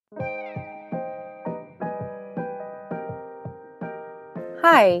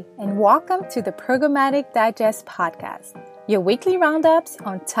Hi, and welcome to the Programmatic Digest podcast, your weekly roundups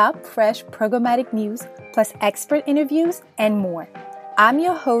on top fresh programmatic news, plus expert interviews and more. I'm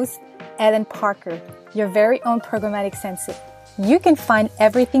your host, Ellen Parker, your very own programmatic sensei. You can find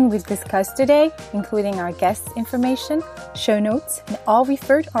everything we've discussed today, including our guest information, show notes, and all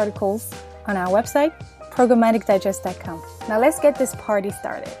referred articles on our website, programmaticdigest.com. Now let's get this party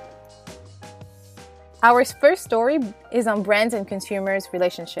started. Our first story is on brands and consumers'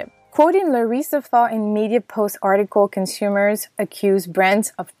 relationship. Quoting Larissa Faw in Media Post article, consumers accuse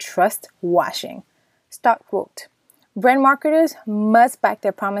brands of trust washing. Start quote. Brand marketers must back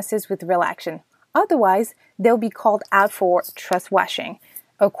their promises with real action. Otherwise, they'll be called out for trust washing,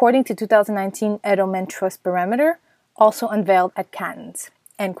 according to 2019 Edelman Trust Barometer, also unveiled at Cannes.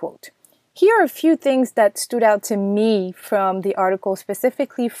 End quote. Here are a few things that stood out to me from the article,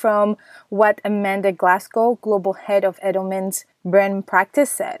 specifically from what Amanda Glasgow, global head of Edelman's brand practice,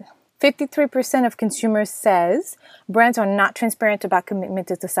 said. 53% of consumers says brands are not transparent about commitment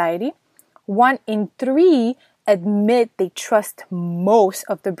to society. 1 in 3 admit they trust most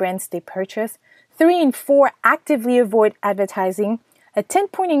of the brands they purchase. 3 in 4 actively avoid advertising. A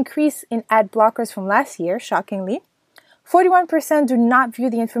 10-point increase in ad blockers from last year, shockingly. 41% do not view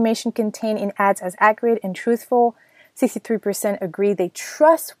the information contained in ads as accurate and truthful. 63% agree they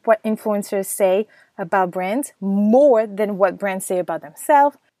trust what influencers say about brands more than what brands say about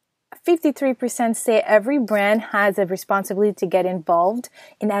themselves. 53% say every brand has a responsibility to get involved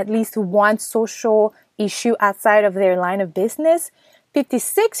in at least one social issue outside of their line of business.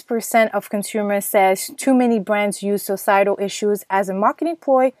 56% of consumers says too many brands use societal issues as a marketing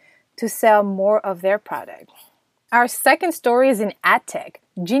ploy to sell more of their product. Our second story is in ad tech.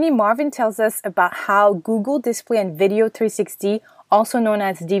 Jeannie Marvin tells us about how Google Display and Video 360, also known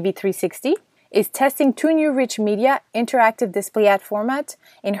as DV360, is testing 2 new rich media interactive display ad formats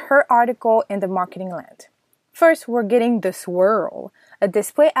in her article in the Marketing Land. First, we're getting the Swirl, a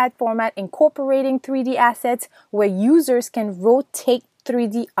display ad format incorporating 3D assets where users can rotate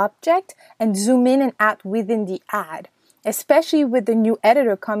 3D object and zoom in and out within the ad, especially with the new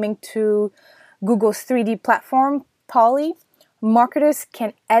editor coming to Google's 3D platform, Poly. Marketers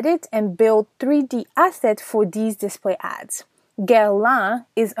can edit and build 3D assets for these display ads. Guerlain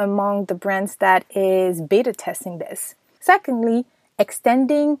is among the brands that is beta testing this. Secondly,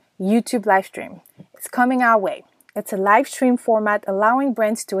 extending YouTube livestream. It's coming our way. It's a live stream format allowing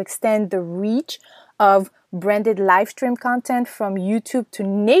brands to extend the reach of branded live stream content from YouTube to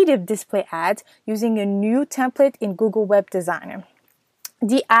native display ads using a new template in Google Web Designer.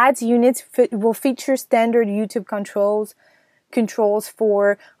 The ads units will feature standard YouTube controls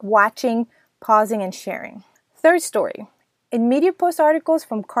for watching, pausing, and sharing. Third story. In Media Post articles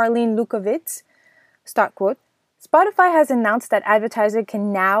from Carlene Lukovitz, start quote, Spotify has announced that advertisers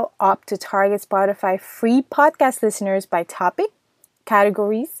can now opt to target Spotify free podcast listeners by topic,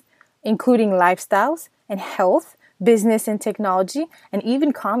 categories, including lifestyles and health, business and technology, and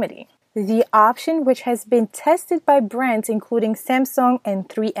even comedy. The option, which has been tested by brands including Samsung and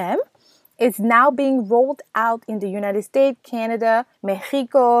 3M, is now being rolled out in the United States, Canada,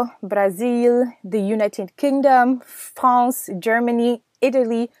 Mexico, Brazil, the United Kingdom, France, Germany,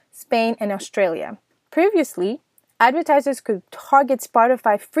 Italy, Spain, and Australia. Previously, advertisers could target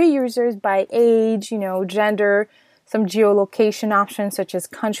Spotify free users by age, gender, some geolocation options such as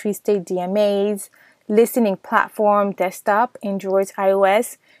country, state DMAs, listening platform, desktop, Android,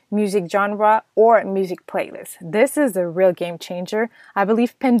 iOS, music genre, or music playlist. This is a real game changer. I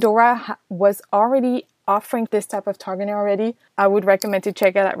believe Pandora was already offering this type of targeting already. I would recommend to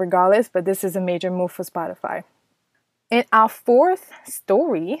check it out regardless, but this is a major move for Spotify. In our fourth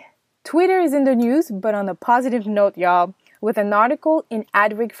story, Twitter is in the news, but on a positive note, y'all, with an article in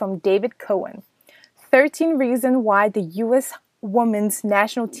Adweek from David Cohen. 13 reasons why the U.S. women's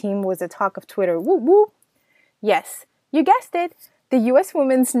national team was the talk of Twitter. Woo woo! Yes, you guessed it. The U.S.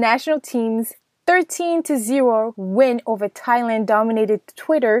 women's national team's 13-0 win over Thailand dominated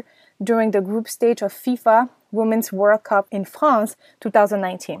Twitter during the group stage of FIFA Women's World Cup in France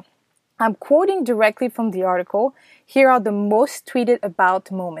 2019. I'm quoting directly from the article. Here are the most tweeted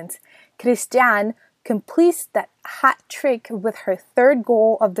about moments. Christiane completes that hat trick with her third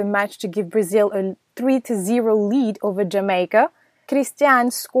goal of the match to give Brazil a 3-0 lead over Jamaica.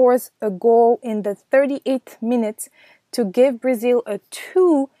 Christiane scores a goal in the 38th minute to give Brazil a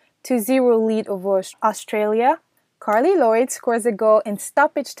 2-0 lead over Australia. Carly Lloyd scores a goal in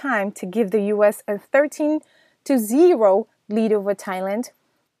stoppage time to give the U.S. a 13-0 lead over Thailand.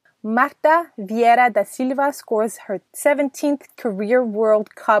 Marta Vieira da Silva scores her 17th career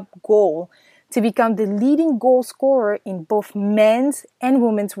World Cup goal to become the leading goal scorer in both men's and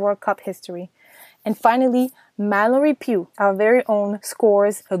women's World Cup history. And finally, Mallory Pugh, our very own,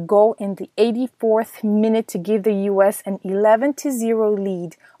 scores a goal in the 84th minute to give the US an 11-0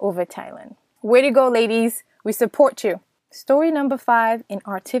 lead over Thailand. Way to go, ladies. We support you. Story number 5 in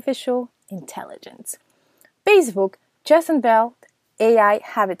artificial intelligence. Facebook just unveiled AI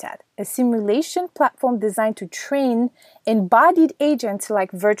Habitat, a simulation platform designed to train embodied agents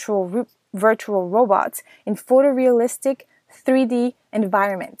like virtual robots in photorealistic 3D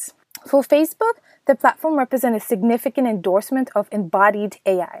environments. For Facebook, the platform represents a significant endorsement of embodied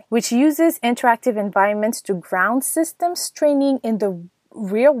AI, which uses interactive environments to ground systems training in the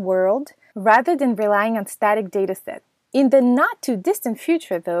real world rather than relying on static datasets. In the not-too-distant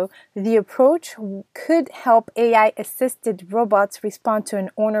future, though, the approach could help AI-assisted robots respond to an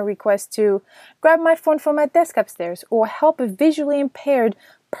owner request to grab my phone from my desk upstairs or help a visually impaired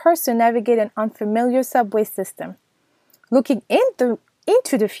person navigate an unfamiliar subway system. Looking into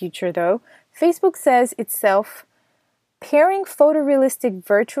the future, though, Facebook says itself pairing photorealistic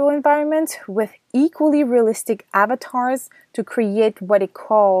virtual environments with equally realistic avatars to create what it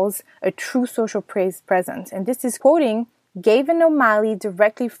calls a true social presence. And this is quoting Gavin O'Malley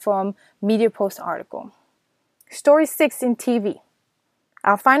directly from MediaPost article. Story 6 in TV.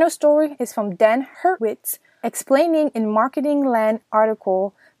 Our final story is from Dan Hurwitz, explaining in Marketing Land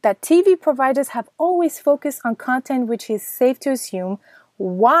article that TV providers have always focused on content which is safe to assume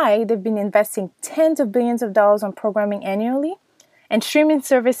why they've been investing tens of billions of dollars on programming annually, and streaming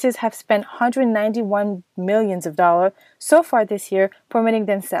services have spent $191 million so far this year promoting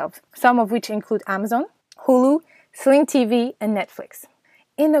themselves, some of which include Amazon, Hulu, Sling TV, and Netflix.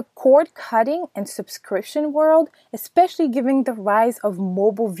 In a cord-cutting and subscription world, especially given the rise of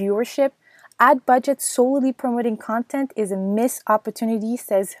mobile viewership, ad budgets solely promoting content is a missed opportunity,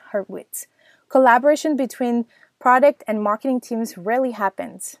 says Hurwitz. Collaboration between product and marketing teams rarely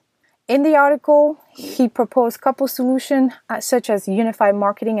happens. In the article, he proposed couple solutions such as unified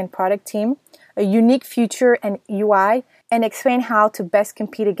marketing and product team, a unique feature and UI, and explain how to best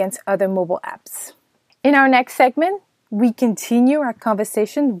compete against other mobile apps. In our next segment, we continue our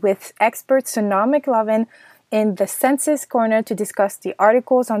conversation with expert Sonar McLovin in the Census Corner to discuss the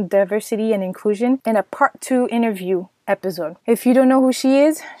articles on diversity and inclusion in a part 2 interview episode. If you don't know who she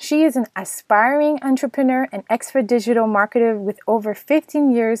is an aspiring entrepreneur and expert digital marketer with over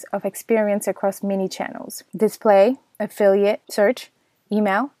 15 years of experience across many channels: display, affiliate, search,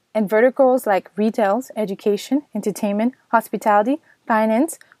 email, and verticals like retail, education, entertainment, hospitality,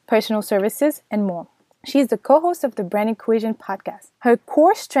 finance, personal services, and more. She is the co-host of the Brand Equation podcast. Her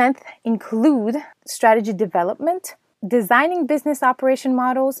core strengths include strategy development, designing business operation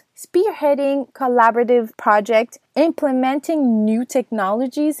models, spearheading collaborative projects, implementing new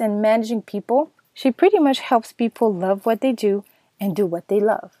technologies, and managing people. She pretty much helps people love what they do and do what they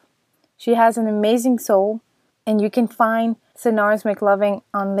love. She has an amazing soul, and you can find Sonar McLovin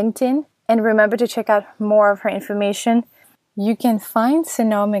on LinkedIn. And remember to check out more of her information. You can find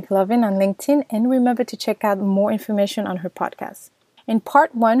Sonar McLovin on LinkedIn, and remember to check out more information on her podcast. In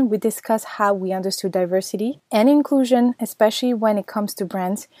part 1, we discuss how we understood diversity and inclusion, especially when it comes to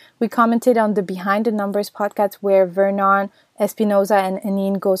brands. We commented on the Behind the Numbers podcast where Vernon Espinoza and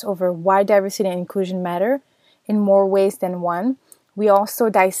Anine goes over why diversity and inclusion matter in more ways than one. We also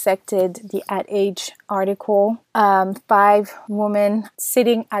dissected the Ad Age article, 5 women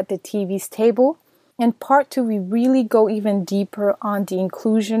sitting at the TV's table. In part 2, we really go even deeper on the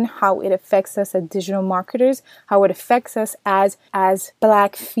inclusion, how it affects us as digital marketers, how it affects us as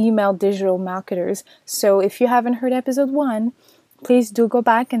Black female digital marketers. So if you haven't heard episode 1, please do go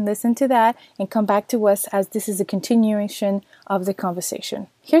back and listen to that and come back to us, as this is a continuation of the conversation.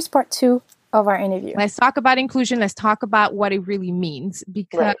 Here's part 2 of our interview. Let's talk about inclusion. Let's talk about what it really means,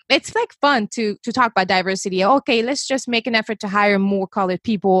 because it's like fun to talk about diversity. Okay, let's just make an effort to hire more colored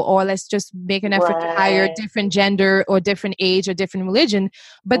people, or let's just make an effort to hire different gender or different age or different religion.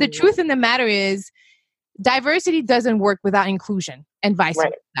 But the truth in the matter is, diversity doesn't work without inclusion, and vice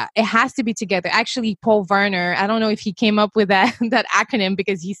versa. It has to be together. Actually, Paul Werner, I don't know if he came up with that acronym,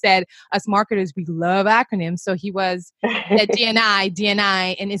 because he said us marketers, we love acronyms. So he was at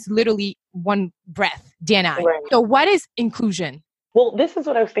DNI, and it's literally one breath, DNI. Right. So what is inclusion? Well, this is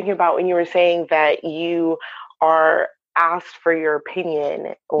what I was thinking about when you were saying that you are asked for your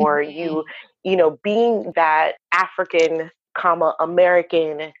opinion, or you know, being that African,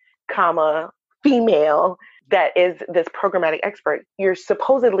 American, female that is this programmatic expert, you're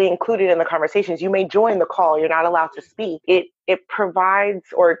supposedly included in the conversations. You may join the call, you're not allowed to speak. It provides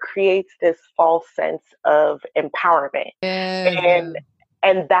or creates this false sense of empowerment. And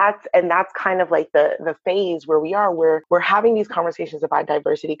And that's kind of like the phase where we are, where we're having these conversations about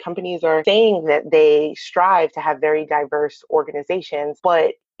diversity. Companies are saying that they strive to have very diverse organizations,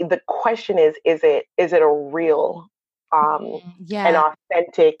 but the question is it a real an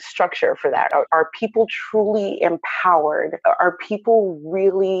authentic structure for that? Are people truly empowered? Are people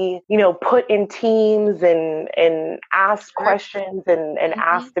really, put in teams and asked questions and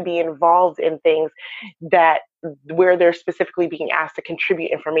asked to be involved in things that where they're specifically being asked to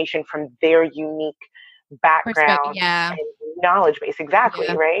contribute information from their unique background and knowledge base? Exactly,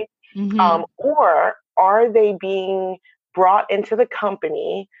 right? Or are they being brought into the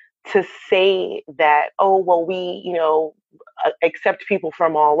company to say that, oh, well, we, accept people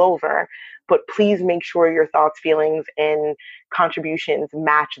from all over, but please make sure your thoughts, feelings, and contributions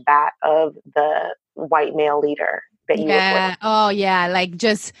match that of the white male leader that you report. Oh, yeah. Like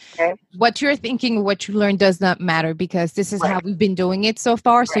just what you're thinking, what you learn does not matter because this is how we've been doing it so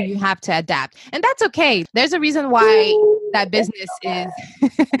far. So you have to adapt. And that's okay. There's a reason why that business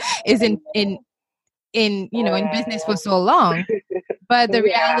is in business for so long. But the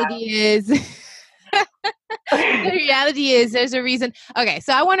reality is there's a reason. Okay,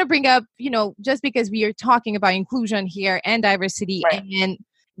 so I want to bring up, just because we are talking about inclusion here and diversity and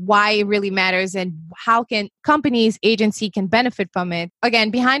why it really matters and how can companies, agency can benefit from it. Again,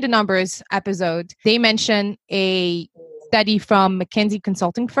 Behind the Numbers episode, they mention a study from McKinsey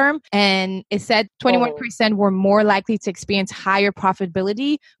consulting firm, and it said 21% were more likely to experience higher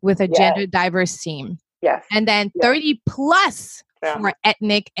profitability with a gender diverse team. Yes. And then 30 plus for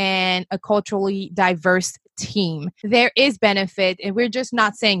ethnic and a culturally diverse team. There is benefit, and we're just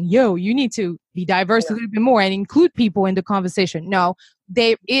not saying, you need to be diverse a little bit more and include people in the conversation. No,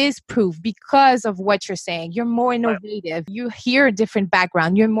 there is proof because of what you're saying. You're more innovative. You hear a different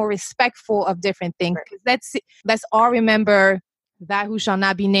background. You're more respectful of different things. Let's all remember that who shall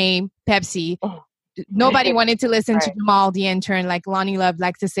not be named, Pepsi. Nobody wanted to listen to Jamal the intern, like Lonnie Love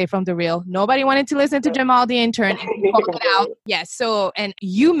likes to say from The Real. Nobody wanted to listen to Jamal the intern. And called it out. Yes. So, and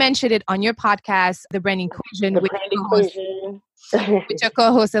you mentioned it on your podcast, The Brand Inclusion, with your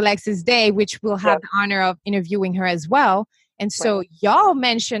co-host Alexis Day, which we'll have the honor of interviewing her as well. And so y'all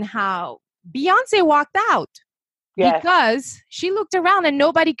mentioned how Beyonce walked out. Because she looked around and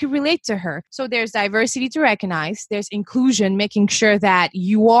nobody could relate to her. So there's diversity to recognize. There's inclusion, making sure that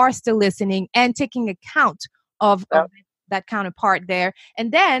you are still listening and taking account of that counterpart there.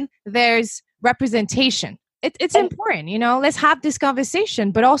 And then there's representation. It's important, let's have this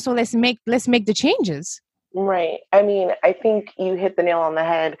conversation, but also let's make the changes. Right. I mean, I think you hit the nail on the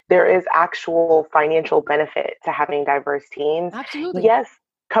head. There is actual financial benefit to having diverse teams. Absolutely. Yes.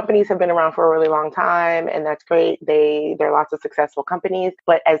 Companies have been around for a really long time, and that's great. There are lots of successful companies,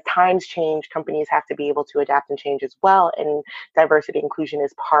 but as times change, companies have to be able to adapt and change as well. And diversity inclusion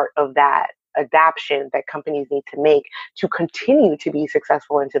is part of that adaptation that companies need to make to continue to be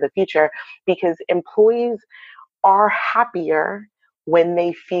successful into the future, because employees are happier when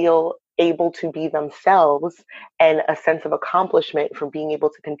they feel able to be themselves and a sense of accomplishment from being able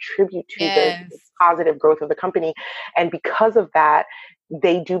to contribute to the positive growth of the company. And because of that,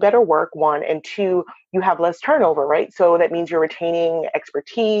 they do better work, one, and two, you have less turnover, right? So that means you're retaining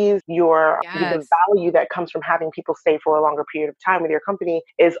expertise, the value that comes from having people stay for a longer period of time with your company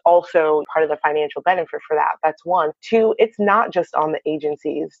is also part of the financial benefit for that. That's one. Two, it's not just on the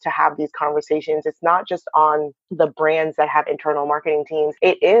agencies to have these conversations. It's not just on the brands that have internal marketing teams.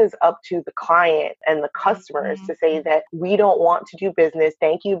 It is up to the client and the customers to say that we don't want to do business.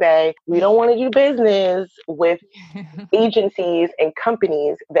 Thank you, Bay. We don't want to do business with agencies and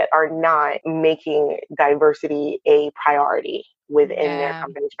companies that are not making diversity a priority within their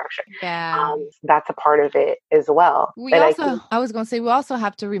company structure. That's a part of it as well. I was going to say, we also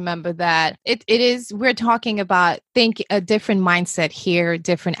have to remember that we're talking about a different mindset here,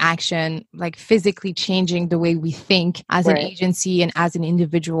 different action, like physically changing the way we think as an agency and as an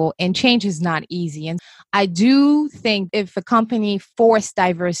individual. And change is not easy. And I do think if a company forced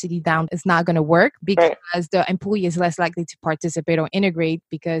diversity down, it's not going to work because the employee is less likely to participate or integrate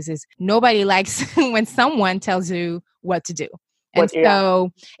because nobody likes when someone tells you what to do. And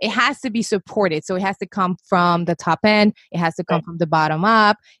so it has to be supported. So it has to come from the top end. It has to come from the bottom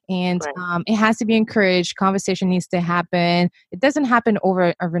up. And it has to be encouraged. Conversation needs to happen. It doesn't happen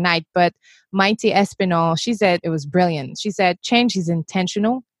overnight. But Maite Espinal, she said it was brilliant. She said change is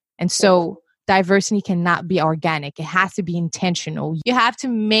intentional. And so diversity cannot be organic. It has to be intentional. You have to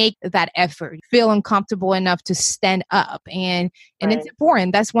make that effort, feel uncomfortable enough to stand up. And it's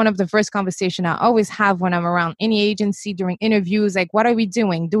important. That's one of the first conversations I always have when I'm around any agency during interviews. Like, what are we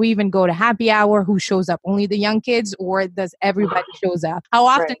doing? Do we even go to happy hour? Who shows up? Only the young kids, or does everybody shows up? How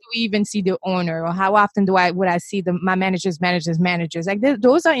often do we even see the owner? Or how often would I see my managers? Like,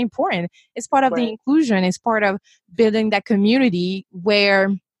 those are important. It's part of the inclusion. It's part of building that community where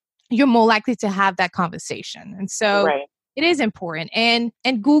you're more likely to have that conversation. And so it is important. And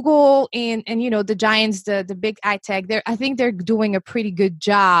Google and the giants, the big tech, I think they're doing a pretty good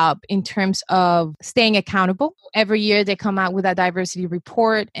job in terms of staying accountable. Every year they come out with a diversity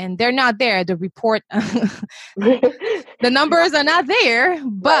report, and they're not there. The report, the numbers are not there,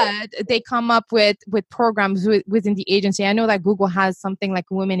 but they come up with programs within the agency. I know that Google has something like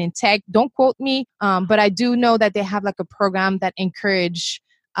Women in Tech. Don't quote me, but I do know that they have like a program that encourage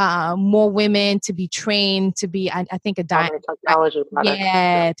more women to be trained to be, I think, technology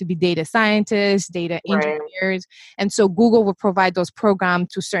products. To be data scientists, data engineers. And so Google will provide those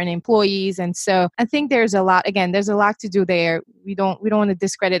programs to certain employees. And so I think there's a lot to do there. We don't want to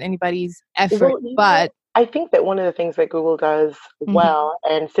discredit anybody's effort, but I think that one of the things that Google does well,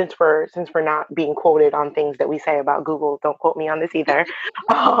 and since we're not being quoted on things that we say about Google, don't quote me on this either.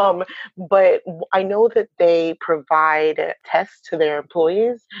 But I know that they provide tests to their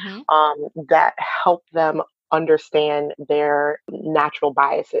employees that help them understand their natural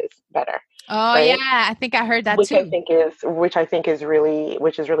biases better. Oh, yeah. I think I heard that which too. Which I think is really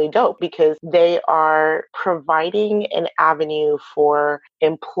dope, because they are providing an avenue for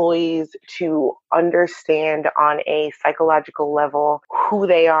employees to understand on a psychological level who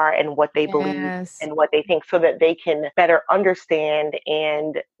they are and what they believe and what they think, so that they can better understand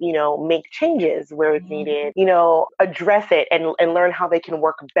and, make changes where it's needed, address it and learn how they can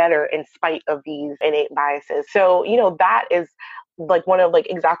work better in spite of these innate biases. So, that is like one of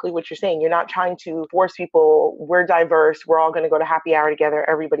exactly what you're saying. You're not trying to force people, we're diverse, we're all going to go to happy hour together,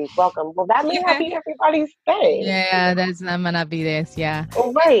 everybody's welcome. Well, that may not be everybody's thing. Yeah, that's not gonna be this. Yeah.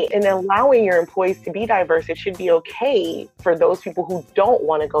 Right. And allowing your employees to be diverse, it should be okay for those people who don't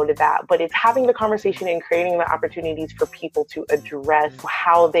want to go to that. But it's having the conversation and creating the opportunities for people to address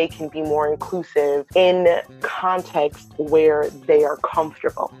how they can be more inclusive in context where they are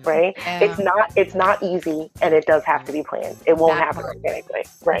comfortable, right? Yeah. It's not easy, and it does have to be planned. It won't happen organically.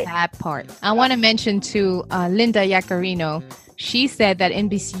 Right. That part. I want to mention to Linda Yaccarino. She said that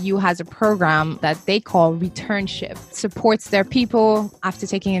NBCU has a program that they call Returnship. Supports their people after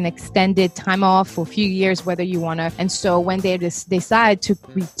taking an extended time off for a few years, whether you want to. And so when they decide to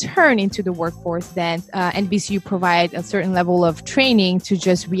return into the workforce, then NBCU provide a certain level of training to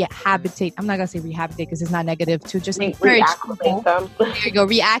just rehabilitate. I'm not going to say rehabilitate because it's not negative. To just encourage people. There you go.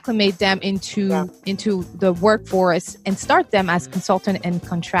 Reacclimate them into the workforce and start them as consultant and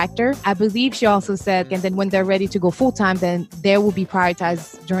contractor. I believe she also said, and then when they're ready to go full-time, then they will be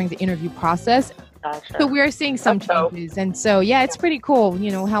prioritized during the interview process. Gotcha. So we are seeing some changes. And so, it's pretty cool,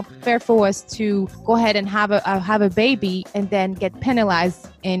 how fair for us to go ahead and have a baby and then get penalized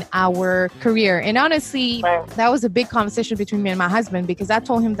in our career. And honestly, that was a big conversation between me and my husband, because I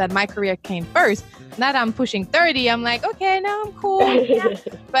told him that my career came first. Now that I'm pushing 30, I'm like, okay, now I'm cool. Yeah.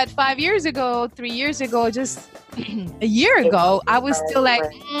 But 5 years ago, 3 years ago, just a year ago, I was still like,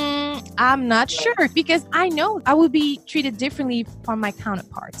 I'm not sure, because I know I would be treated differently from my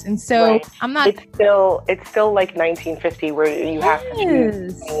counterparts. And so I'm not. It's still like 1950, where you have to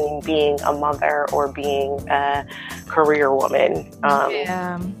choose between being a mother or being a career woman.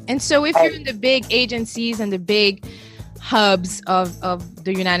 And so if you're in the big agencies and the big hubs of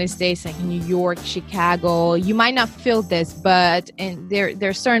the United States, like New York, Chicago, you might not feel this, but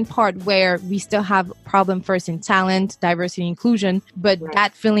there's certain part where we still have problem first in talent, diversity, inclusion, but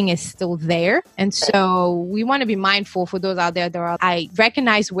that feeling is still there. And so we want to be mindful for those out there I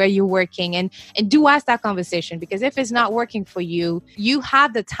recognize where you're working and do ask that conversation, because if it's not working for you, you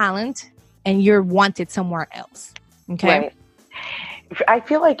have the talent and you're wanted somewhere else. Okay. Right. I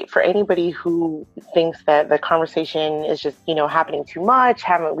feel like for anybody who thinks that the conversation is just, happening too much,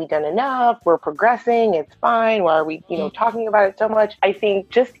 haven't we done enough? We're progressing. It's fine. Why are we, talking about it so much? I think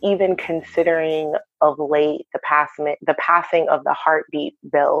just even considering of late the passing of the heartbeat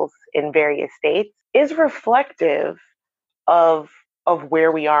bills in various states is reflective of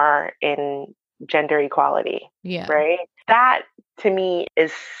where we are in gender equality. Yeah. Right. That to me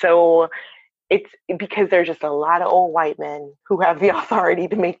is so. It's because there's just a lot of old white men who have the authority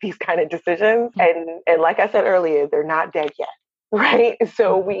to make these kind of decisions. And like I said earlier, they're not dead yet, right?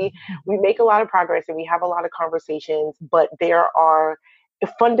 So we make a lot of progress and we have a lot of conversations, but there are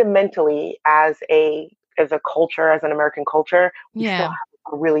fundamentally as a culture, as an American culture, we still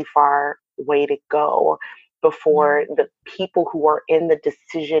have a really far way to go before the people who are in the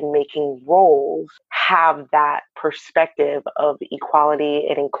decision-making roles have that perspective of equality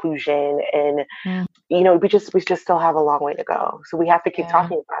and inclusion. And, we just still have a long way to go. So we have to keep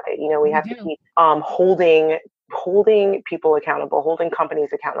talking about it. We have to keep holding people accountable, holding companies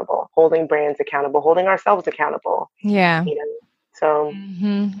accountable, holding brands accountable, holding ourselves accountable. Yeah. So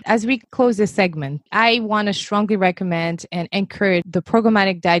as we close this segment, I want to strongly recommend and encourage the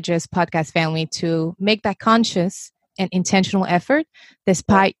Programmatic Digest podcast family to make that conscious and intentional effort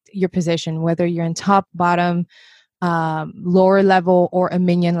despite your position, whether you're in top, bottom, lower level, or a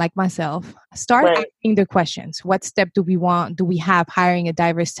minion like myself. Start asking the questions. What step do we have hiring a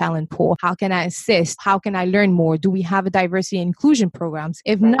diverse talent pool? How can I assist? How can I learn more? Do we have a diversity and inclusion programs?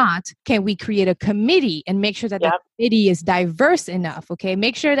 If not, can we create a committee and make sure that the committee is diverse enough? Okay.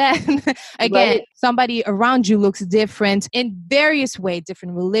 Make sure that, again, somebody around you looks different in various ways,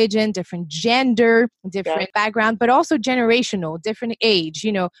 different religion, different gender, different background, but also generational, different age.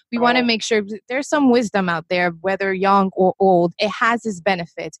 We want to make sure there's some wisdom out there, whether young or old. It has its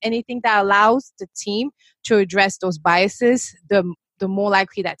benefits. Anything that allows the team to address those biases, the more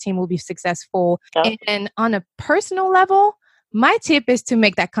likely that team will be successful. And on a personal level, my tip is to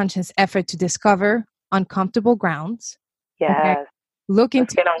make that conscious effort to discover uncomfortable grounds. Yes. Look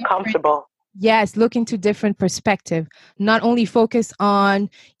into get uncomfortable. Yes, look into different perspective. Not only focus on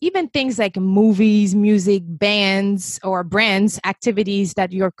even things like movies, music, bands, or brands, activities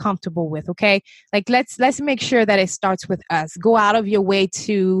that you're comfortable with, okay? Like let's make sure that it starts with us. Go out of your way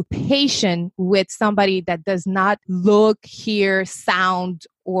to patient with somebody that does not look, hear, sound,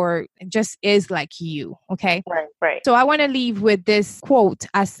 or just is like you, okay? Right. So I want to leave with this quote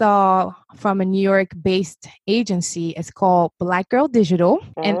I saw from a New York-based agency. It's called Black Girl Digital.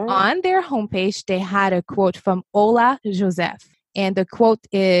 And on their homepage, they had a quote from Ola Joseph. And the quote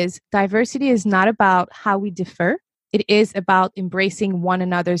is, "Diversity is not about how we differ. It is about embracing one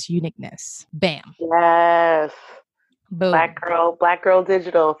another's uniqueness." Bam. Yes. Boom. Black Girl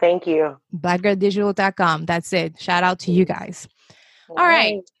Digital. Thank you. BlackGirlDigital.com. That's it. Shout out to you guys. All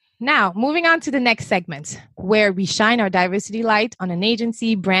right. Now, moving on to the next segment where we shine our diversity light on an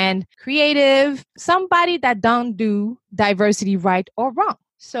agency, brand, creative, somebody that don't do diversity right or wrong.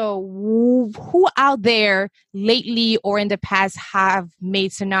 So who out there lately or in the past have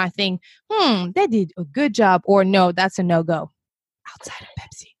made Sonar think, they did a good job, or no, that's a no-go outside of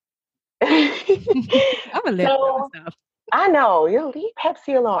Pepsi? I'm a little stuff. I know, leave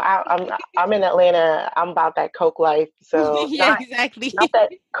Pepsi alone. I'm in Atlanta. I'm about that Coke life. So exactly. Not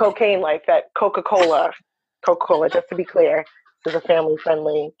that cocaine life, that Coca-Cola, just to be clear. This is a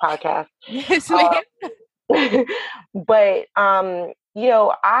family-friendly podcast. Yes, ma'am. But,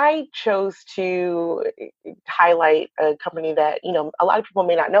 I chose to highlight a company that, a lot of people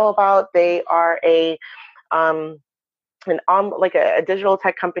may not know about. They are a digital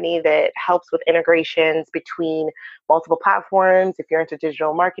tech company that helps with integrations between multiple platforms. If you're into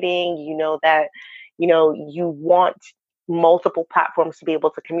digital marketing, you know that, you want multiple platforms to be able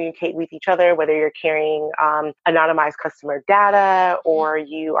to communicate with each other, whether you're carrying anonymized customer data or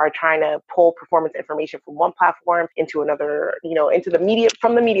you are trying to pull performance information from one platform into another,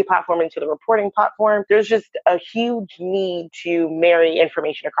 from the media platform into the reporting platform. There's just a huge need to marry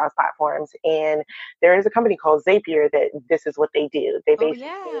information across platforms. And there is a company called Zapier that this is what they do. They basically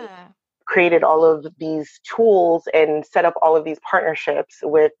created all of these tools and set up all of these partnerships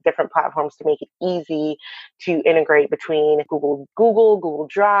with different platforms to make it easy to integrate between Google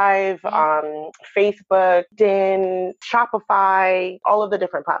Drive, Facebook, LinkedIn, Shopify, all of the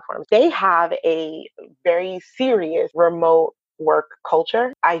different platforms. They have a very serious remote work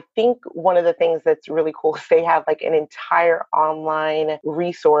culture. I think one of the things that's really cool is they have like an entire online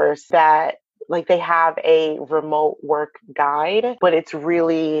resource that they have a remote work guide, but it's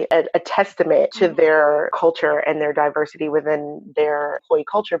really a testament to their culture and their diversity within their employee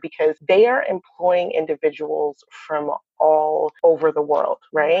culture, because they are employing individuals from all over the world,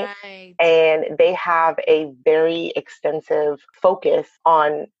 right? And they have a very extensive focus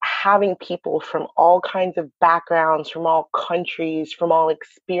on having people from all kinds of backgrounds, from all countries, from all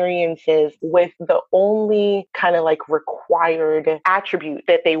experiences, with the only kind of required attribute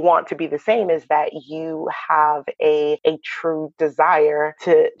that they want to be the same is that you have a true desire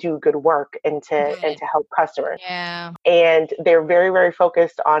to do good work and to help customers. And they're very, very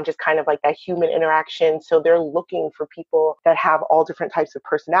focused on just kind of that human interaction. So they're looking for people people that have all different types of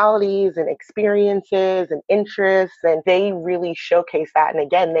personalities and experiences and interests. And they really showcase that. And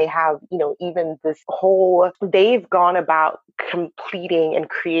again, they have, even this whole, they've gone about completing and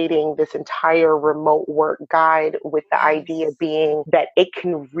creating this entire remote work guide with the idea being that it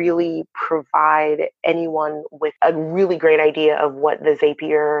can really provide anyone with a really great idea of what the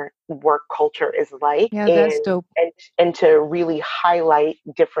Zapier work culture is like. Yeah, that's dope. And to really highlight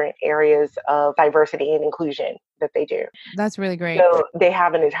different areas of diversity and inclusion that they do. That's really great. So they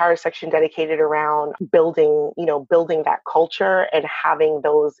have an entire section dedicated around building that culture and having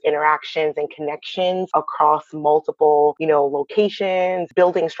those interactions and connections across multiple, locations,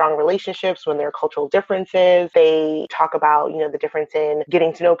 building strong relationships when there are cultural differences. They talk about, the difference in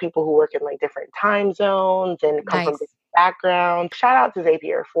getting to know people who work in like different time zones and come from different background. Shout out to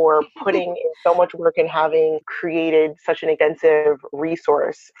Zapier for putting in so much work and having created such an extensive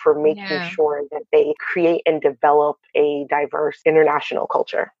resource for making sure that they create and develop a diverse international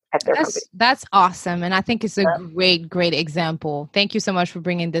culture at their company. That's awesome. And I think it's a great example. Thank you so much for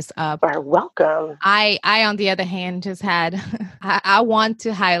bringing this up. You're welcome. I on the other hand, just had, I want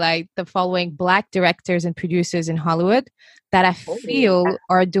to highlight the following Black directors and producers in Hollywood that I feel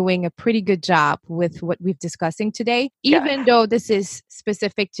are doing a pretty good job with what we're discussing today, even though this is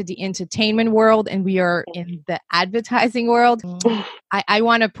specific to the entertainment world and we are in the advertising world. I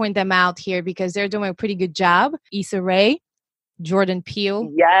want to point them out here because they're doing a pretty good job. Issa Rae, Jordan Peele.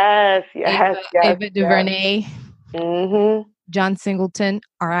 Yes. Ava DuVernay. Mm-hmm. John Singleton,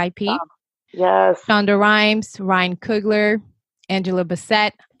 R.I.P. Yes. Shonda Rhimes, Ryan Coogler, Angela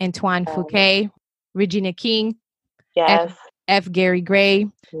Bassett, Antoine Fouquet, Regina King. Yes. F. Gary Gray,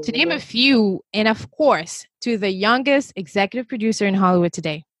 to name a few, and of course, to the youngest executive producer in Hollywood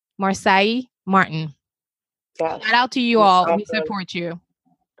today, Marsai Martin. Yes. Shout out to you all. Awesome. We support you.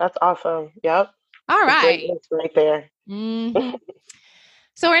 That's awesome. Yep. All right. Right there. Mm-hmm.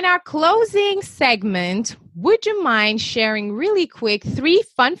 So in our closing segment, would you mind sharing really quick 3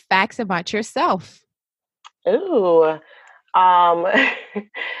 fun facts about yourself? Ooh.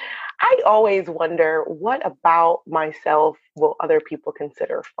 I always wonder, what about myself will other people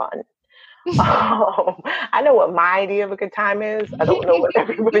consider fun? I know what my idea of a good time is. I don't know what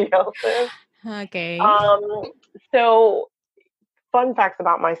everybody else is. Okay. So fun facts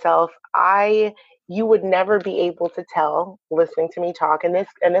about myself. You would never be able to tell listening to me talk. And this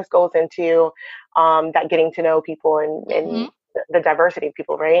goes into that getting to know people and the diversity of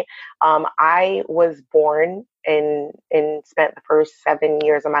people, right? I was born and spent the first 7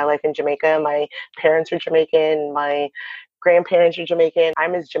 years of my life in Jamaica. My parents are Jamaican. My grandparents are Jamaican.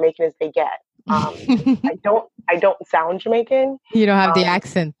 I'm as Jamaican as they get. I don't sound Jamaican. You don't have the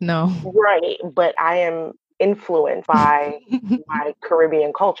accent, no. Right, but I am influenced by my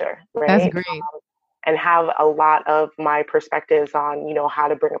Caribbean culture, right? That's great. And have a lot of my perspectives on, how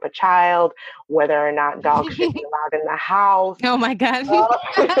to bring up a child, whether or not dogs should be allowed in the house. Oh my God.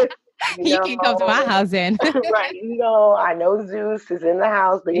 He can come to my house then. Right. I know Zeus is in the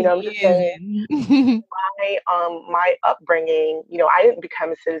house, but I'm just saying my upbringing, I didn't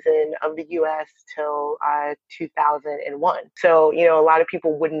become a citizen of the US till 2001. So, a lot of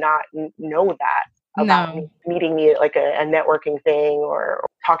people would not know that about me, meeting me at like a networking thing or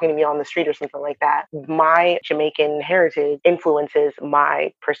talking to me on the street or something like that. My Jamaican heritage influences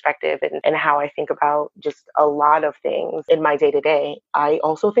my perspective and how I think about just a lot of things in my day to day. I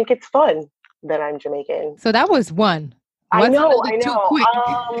also think it's fun that I'm Jamaican. So that was one. I know.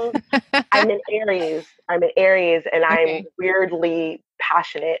 I'm an Aries, and I'm weirdly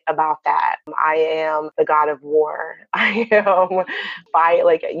passionate about that. I am the god of war. I am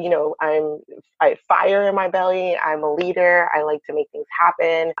I fire in my belly. I'm a leader. I like to make things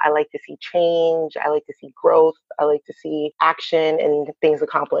happen. I like to see change. I like to see growth. I like to see action and things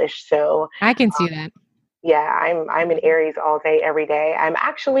accomplished. So I can see that. Yeah, I'm an Aries all day, every day. I'm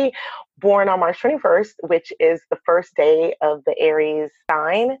actually born on March 21st, which is the first day of the Aries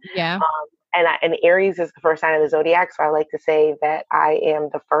sign. Yeah. And Aries is the first sign of the zodiac. So I like to say that I am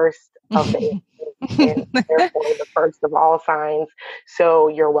the first of the Aries and therefore the first of all signs. So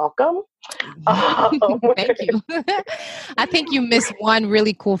you're welcome. Thank you. I think you missed one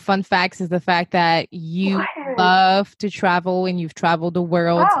really cool fun fact is the fact that you love to travel and you've traveled the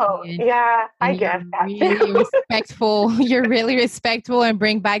world. Oh, yeah, I guess. Really respectful. You're really respectful and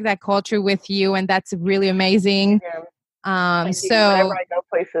bring back that culture with you. And that's really amazing. Yeah. So whenever I go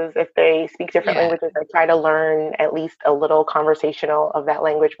places, if they speak different languages, I try to learn at least a little conversational of that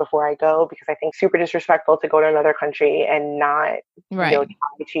language before I go, because I think super disrespectful to go to another country and not try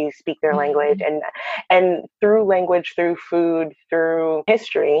to speak their language and through language, through food, through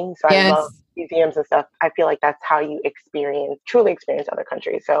history. So I love museums and stuff, I feel like that's how you truly experience other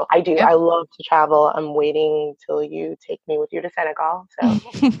countries. So I do. Yep. I love to travel. I'm waiting till you take me with you to Senegal. So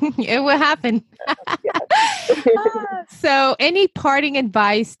it will happen. So any parting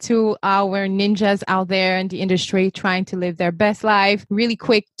advice to our ninjas out there in the industry trying to live their best life? Really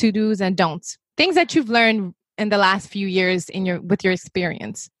quick to-dos and don'ts. Things that you've learned in the last few years with your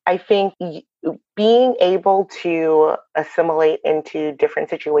experience. I think being able to assimilate into different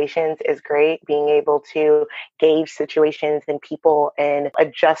situations is great. Being able to gauge situations and people and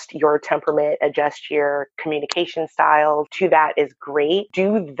adjust your temperament, adjust your communication styles to that is great.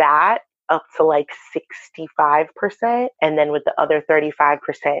 Do that up to like 65%. And then with the other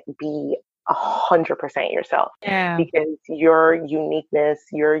 35%, be 100% yourself. Yeah. Because your uniqueness,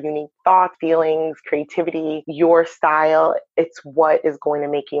 your unique thoughts, feelings, creativity, your style, it's what is going to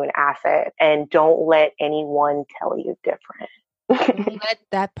make you an asset. And don't let anyone tell you different. Don't let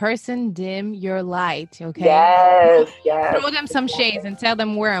that person dim your light, okay? Yes. Throw them some shades and tell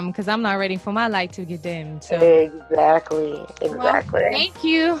them wear them, because I'm not ready for my light to get dimmed. So. Exactly. Well, thank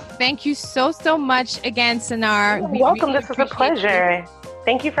you. Thank you so much again, Sanar. You're welcome. This was a pleasure.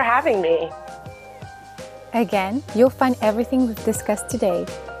 Thank you for having me. Again, you'll find everything we've discussed today,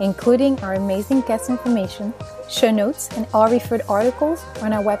 including our amazing guest information, show notes, and all referred articles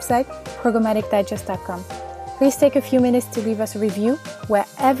on our website, programmaticdigest.com. Please take a few minutes to leave us a review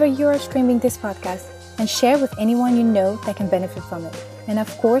wherever you are streaming this podcast and share with anyone you know that can benefit from it. And of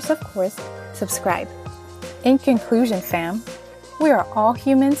course, subscribe. In conclusion, fam, we are all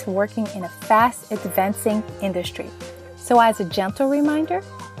humans working in a fast advancing industry. So as a gentle reminder,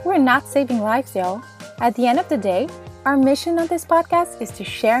 we're not saving lives, y'all. At the end of the day, our mission on this podcast is to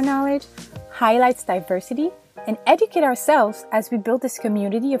share knowledge, highlight diversity, and educate ourselves as we build this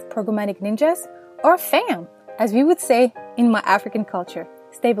community of programmatic ninjas, or fam, as we would say in my African culture.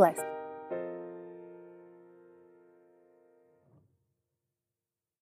 Stay blessed.